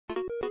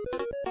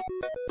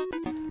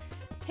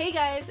Hey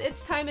guys,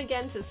 it's time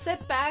again to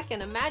sit back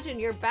and imagine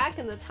you're back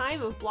in the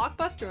time of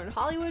Blockbuster and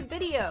Hollywood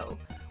Video.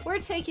 We're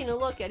taking a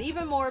look at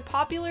even more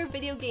popular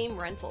video game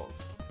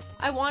rentals.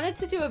 I wanted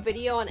to do a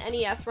video on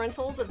NES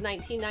rentals of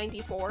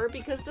 1994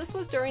 because this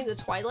was during the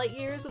twilight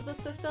years of the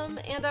system,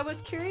 and I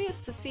was curious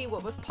to see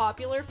what was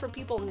popular for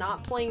people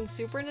not playing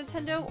Super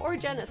Nintendo or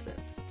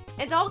Genesis.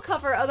 And I'll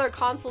cover other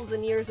consoles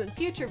and years in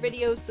future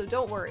videos, so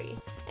don't worry.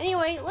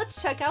 Anyway,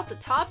 let's check out the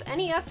top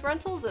NES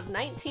rentals of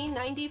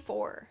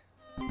 1994.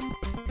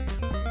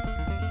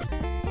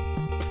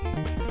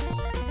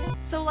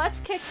 So let's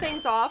kick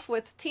things off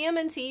with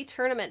TMNT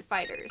Tournament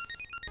Fighters.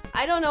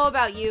 I don't know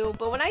about you,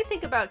 but when I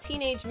think about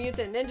Teenage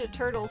Mutant Ninja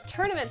Turtles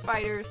Tournament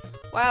Fighters,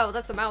 wow,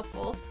 that's a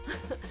mouthful,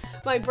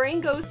 my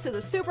brain goes to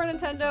the Super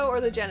Nintendo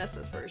or the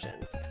Genesis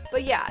versions.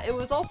 But yeah, it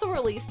was also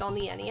released on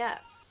the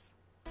NES.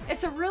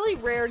 It's a really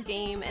rare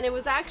game, and it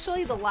was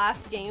actually the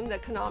last game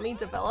that Konami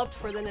developed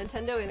for the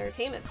Nintendo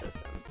Entertainment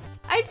System.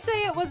 I'd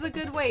say it was a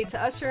good way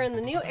to usher in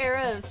the new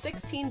era of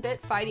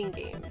 16-bit fighting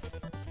games.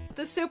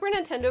 The Super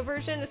Nintendo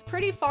version is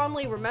pretty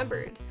fondly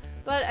remembered,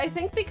 but I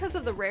think because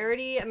of the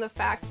rarity and the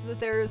fact that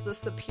there is the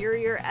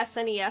superior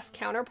SNES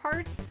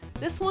counterparts,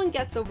 this one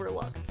gets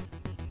overlooked.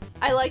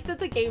 I like that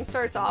the game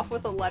starts off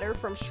with a letter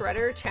from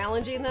Shredder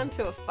challenging them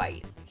to a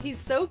fight. He's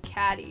so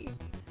catty.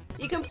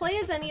 You can play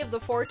as any of the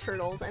 4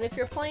 turtles, and if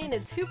you're playing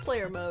in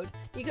 2-player mode,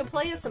 you can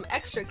play as some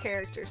extra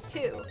characters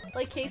too,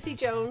 like Casey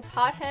Jones,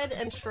 Hothead,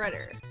 and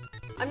Shredder.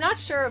 I'm not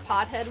sure if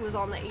Hothead was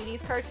on the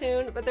 80s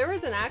cartoon, but there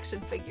was an action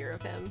figure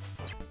of him.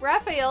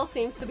 Raphael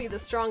seems to be the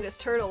strongest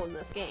turtle in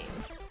this game.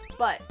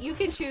 But you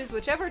can choose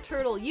whichever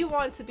turtle you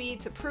want to be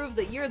to prove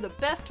that you're the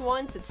best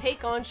one to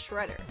take on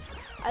Shredder.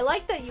 I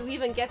like that you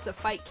even get to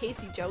fight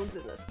Casey Jones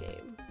in this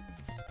game.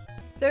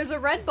 There's a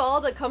red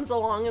ball that comes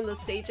along in the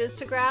stages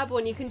to grab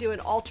when you can do an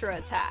ultra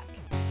attack.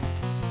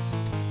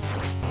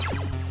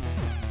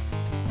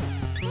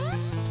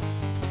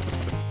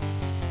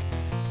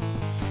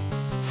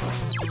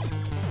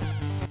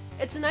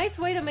 It's a nice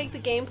way to make the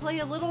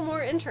gameplay a little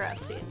more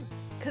interesting.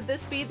 Could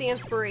this be the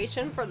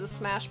inspiration for the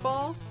Smash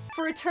Ball?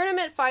 For a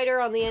tournament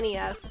fighter on the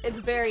NES, it's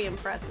very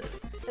impressive,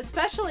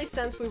 especially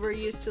since we were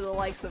used to the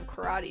likes of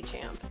Karate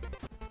Champ.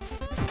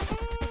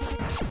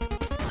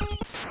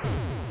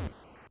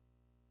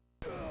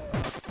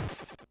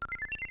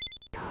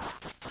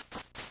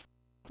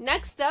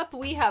 Next up,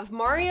 we have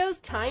Mario's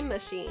Time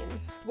Machine.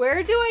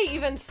 Where do I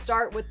even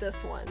start with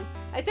this one?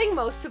 I think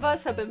most of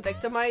us have been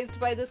victimized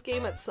by this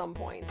game at some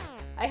point.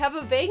 I have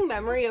a vague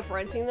memory of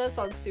renting this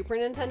on Super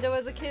Nintendo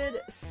as a kid,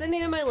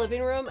 sitting in my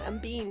living room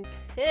and being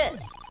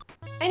pissed.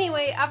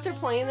 Anyway, after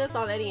playing this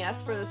on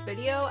NES for this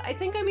video, I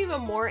think I'm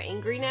even more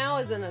angry now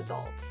as an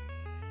adult.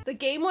 The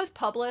game was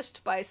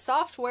published by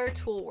Software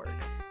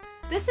Toolworks.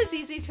 This is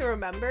easy to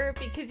remember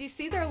because you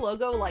see their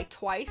logo like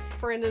twice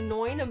for an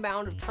annoying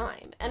amount of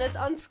time, and it's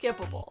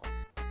unskippable.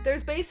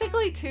 There's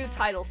basically 2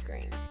 title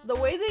screens. The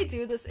way they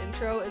do this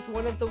intro is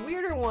one of the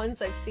weirder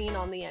ones I've seen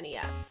on the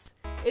NES.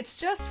 It's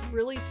just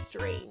really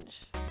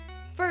strange.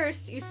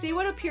 First, you see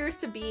what appears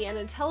to be an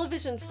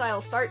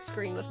Intellivision-style start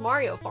screen with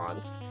Mario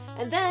fonts,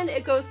 and then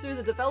it goes through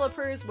the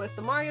developers with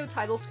the Mario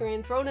title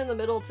screen thrown in the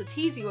middle to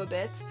tease you a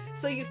bit,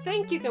 so you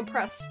think you can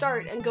press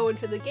start and go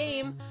into the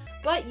game,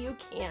 but you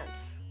can't.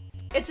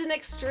 It's an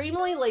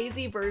extremely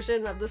lazy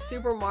version of the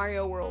Super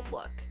Mario World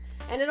look,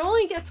 and it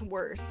only gets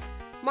worse.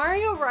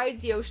 Mario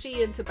rides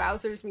Yoshi into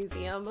Bowser's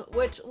Museum,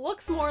 which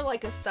looks more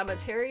like a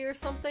cemetery or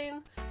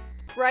something.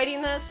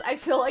 Writing this, I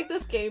feel like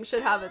this game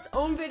should have its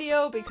own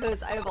video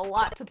because I have a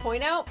lot to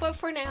point out, but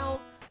for now,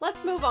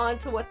 let's move on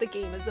to what the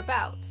game is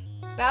about.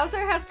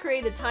 Bowser has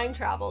created time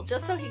travel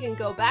just so he can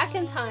go back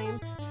in time,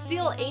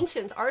 steal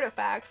ancient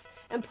artifacts,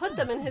 and put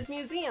them in his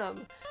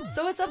museum.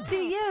 So it's up to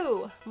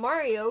you,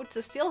 Mario,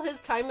 to steal his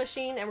time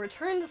machine and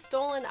return the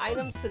stolen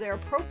items to their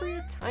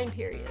appropriate time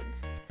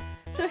periods.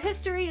 So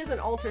history isn't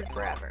altered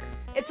forever.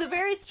 It's a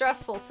very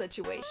stressful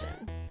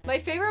situation. My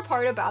favorite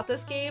part about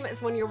this game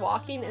is when you're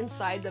walking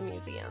inside the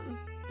museum.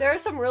 There are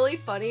some really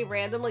funny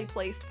randomly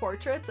placed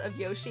portraits of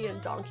Yoshi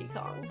and Donkey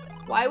Kong.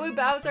 Why would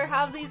Bowser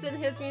have these in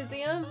his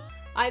museum?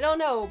 I don't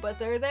know, but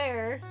they're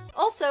there.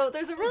 Also,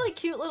 there's a really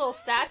cute little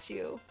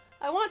statue.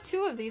 I want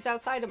 2 of these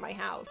outside of my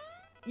house.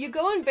 You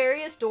go in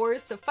various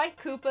doors to fight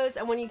Koopas,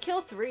 and when you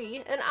kill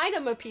 3, an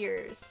item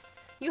appears.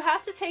 You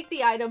have to take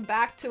the item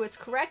back to its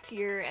correct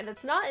year, and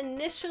it's not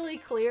initially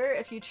clear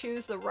if you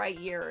choose the right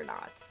year or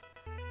not.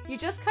 You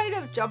just kind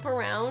of jump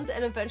around,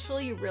 and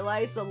eventually you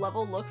realize the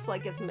level looks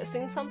like it's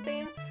missing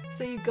something,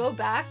 so you go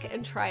back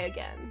and try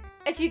again.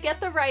 If you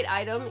get the right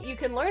item, you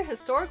can learn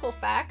historical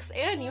facts,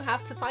 and you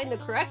have to find the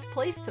correct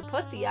place to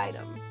put the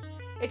item.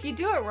 If you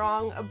do it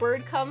wrong, a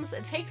bird comes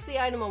and takes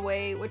the item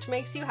away, which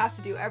makes you have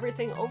to do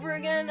everything over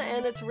again,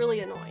 and it's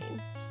really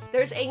annoying.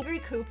 There's angry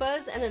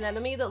Koopas and an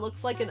enemy that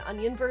looks like an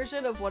onion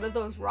version of one of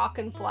those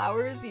rockin'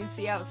 flowers you'd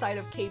see outside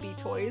of KB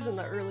Toys in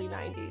the early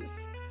 90s.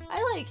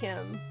 I like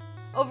him.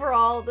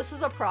 Overall, this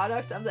is a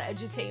product of the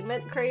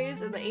edutainment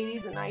craze in the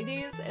 80s and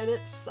 90s, and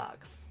it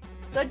sucks.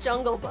 The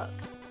Jungle Book.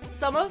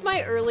 Some of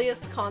my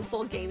earliest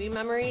console gaming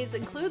memories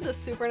include the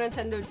Super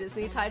Nintendo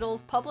Disney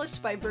titles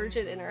published by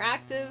Virgin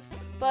Interactive,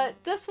 but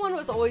this one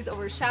was always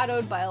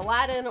overshadowed by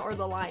Aladdin or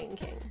The Lion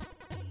King.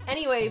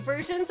 Anyway,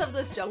 versions of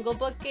this Jungle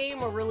Book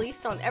game were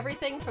released on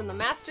everything from the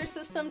Master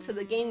System to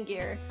the Game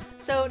Gear,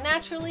 so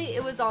naturally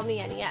it was on the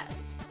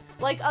NES.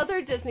 Like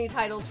other Disney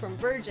titles from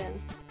Virgin,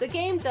 the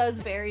game does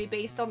vary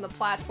based on the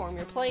platform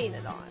you're playing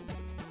it on.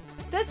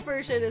 This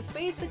version is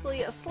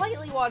basically a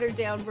slightly watered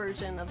down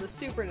version of the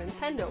Super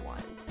Nintendo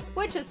one,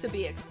 which is to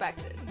be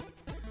expected.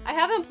 I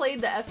haven't played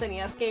the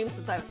SNES game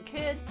since I was a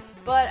kid,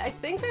 but I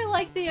think I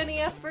like the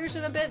NES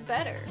version a bit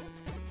better.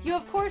 You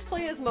of course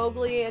play as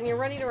Mowgli and you're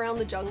running around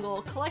the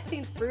jungle,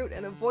 collecting fruit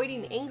and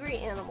avoiding angry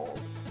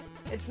animals.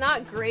 It's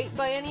not great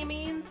by any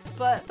means,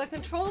 but the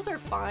controls are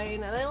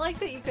fine and I like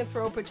that you can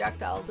throw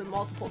projectiles in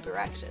multiple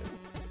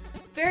directions.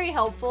 Very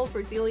helpful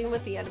for dealing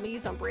with the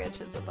enemies on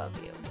branches above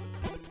you.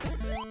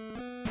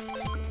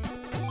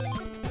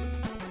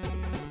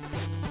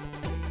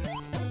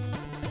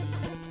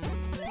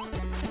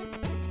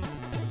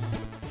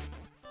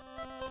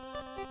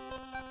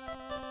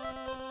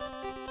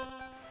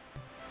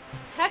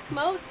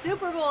 Tecmo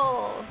Super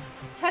Bowl!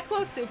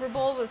 Tecmo Super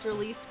Bowl was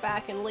released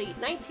back in late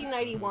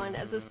 1991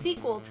 as a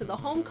sequel to the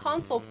home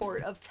console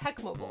port of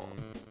Tecmo Bowl,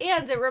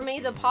 and it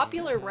remained a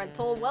popular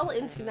rental well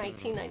into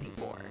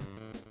 1994.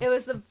 It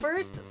was the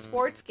first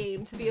sports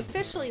game to be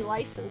officially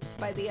licensed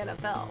by the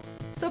NFL,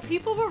 so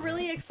people were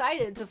really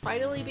excited to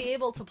finally be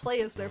able to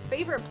play as their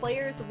favorite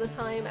players of the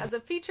time as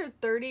it featured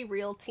 30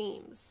 real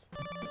teams.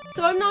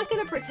 So I'm not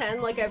going to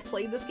pretend like I've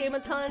played this game a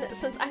ton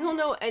since I don't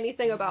know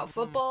anything about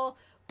football,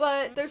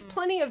 but there's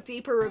plenty of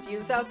deeper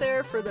reviews out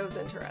there for those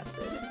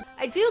interested.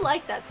 I do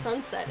like that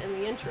sunset in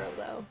the intro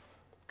though.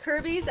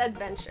 Kirby's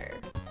Adventure.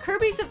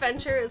 Kirby's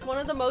Adventure is one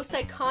of the most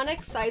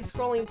iconic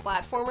side-scrolling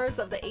platformers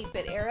of the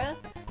 8-bit era,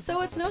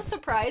 so it's no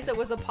surprise it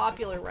was a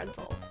popular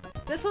rental.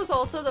 This was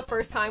also the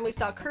first time we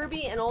saw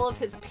Kirby in all of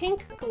his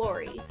pink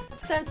glory,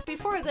 since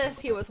before this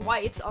he was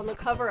white on the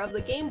cover of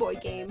the Game Boy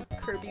game,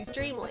 Kirby's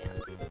Dream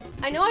Land.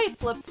 I know I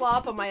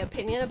flip-flop on my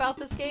opinion about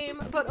this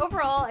game, but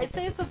overall I'd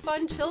say it's a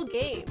fun, chill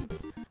game.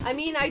 I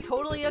mean, I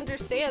totally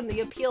understand the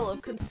appeal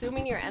of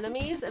consuming your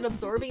enemies and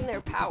absorbing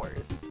their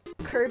powers.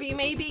 Kirby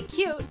may be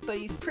cute, but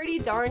he's pretty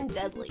darn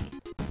deadly.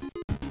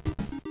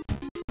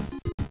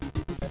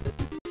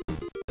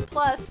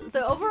 Plus,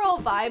 the overall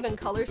vibe and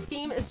color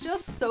scheme is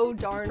just so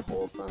darn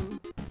wholesome.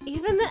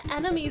 Even the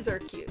enemies are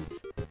cute.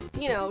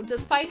 You know,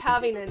 despite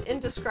having an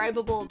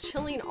indescribable,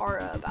 chilling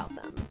aura about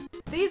them.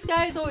 These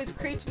guys always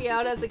creeped me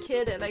out as a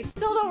kid and I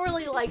still don't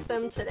really like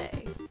them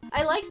today.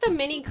 I like the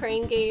mini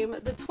crane game,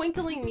 the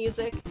twinkling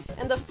music,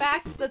 and the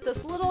fact that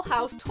this little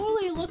house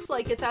totally looks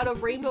like it's out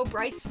of Rainbow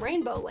Bright's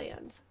Rainbow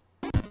Land.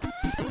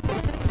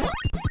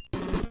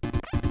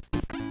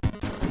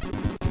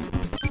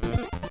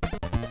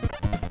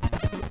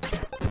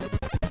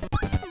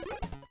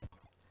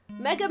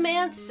 Mega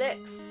Man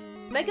 6.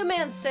 Mega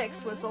Man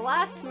 6 was the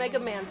last Mega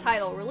Man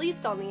title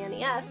released on the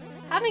NES,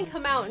 having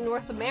come out in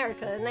North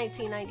America in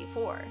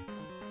 1994.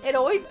 It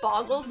always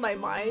boggles my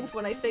mind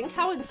when I think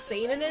how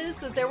insane it is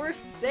that there were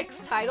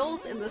 6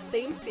 titles in the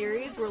same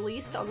series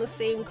released on the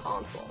same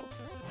console.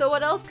 So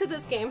what else could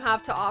this game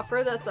have to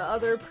offer that the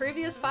other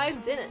previous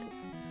 5 didn't?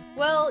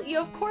 Well, you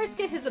of course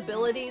get his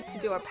abilities to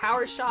do a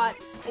power shot,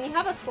 and you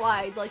have a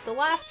slide like the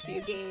last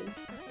few games,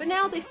 but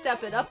now they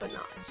step it up a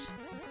notch.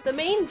 The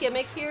main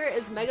gimmick here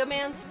is Mega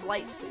Man's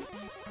flight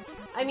suit.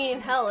 I mean,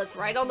 hell, it's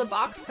right on the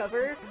box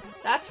cover.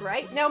 That's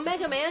right, now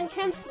Mega Man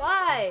can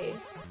fly!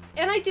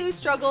 And I do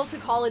struggle to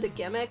call it a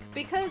gimmick,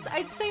 because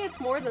I'd say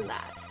it's more than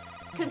that,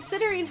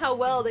 considering how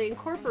well they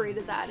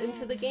incorporated that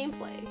into the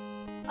gameplay.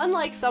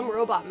 Unlike some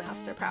Robot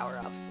Master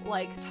power-ups,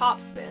 like Top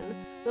Spin,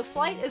 the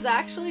flight is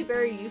actually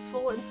very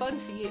useful and fun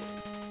to use.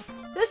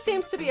 This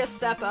seems to be a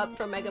step up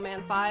from Mega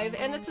Man 5,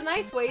 and it's a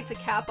nice way to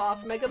cap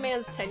off Mega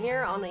Man's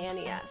tenure on the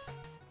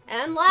NES.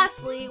 And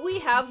lastly, we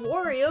have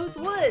Wario's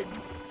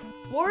Woods!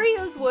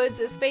 Wario's Woods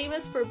is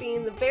famous for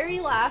being the very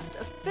last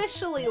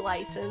officially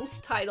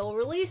licensed title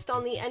released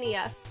on the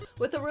NES,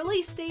 with a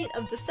release date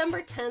of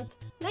December 10th,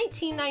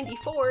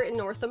 1994 in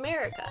North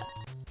America.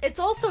 It's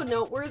also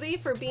noteworthy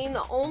for being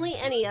the only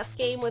NES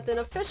game with an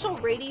official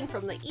rating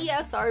from the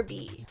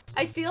ESRB.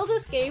 I feel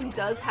this game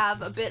does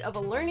have a bit of a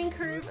learning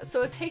curve,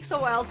 so it takes a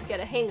while to get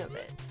a hang of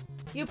it.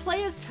 You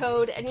play as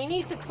Toad, and you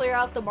need to clear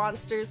out the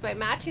monsters by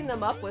matching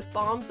them up with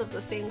bombs of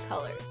the same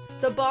color.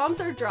 The bombs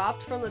are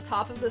dropped from the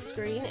top of the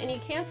screen, and you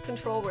can't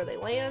control where they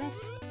land,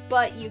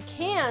 but you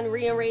can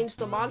rearrange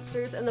the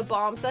monsters and the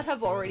bombs that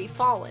have already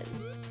fallen.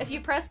 If you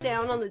press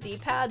down on the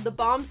D-pad, the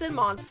bombs and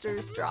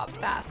monsters drop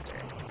faster.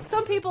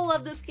 Some people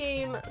love this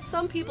game,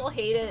 some people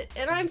hate it,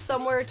 and I'm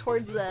somewhere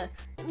towards the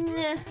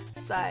meh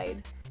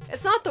side.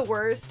 It's not the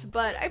worst,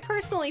 but I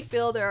personally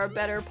feel there are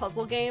better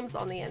puzzle games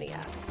on the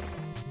NES.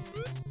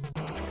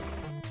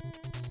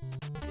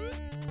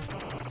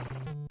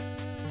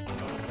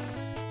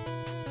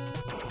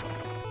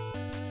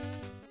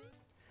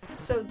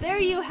 So there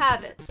you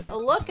have it, a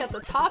look at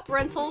the top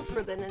rentals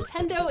for the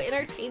Nintendo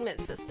Entertainment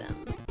System.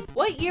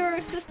 What year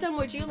or system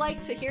would you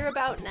like to hear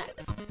about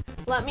next?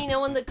 Let me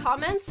know in the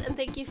comments, and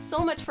thank you so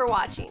much for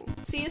watching.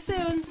 See you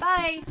soon,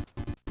 bye!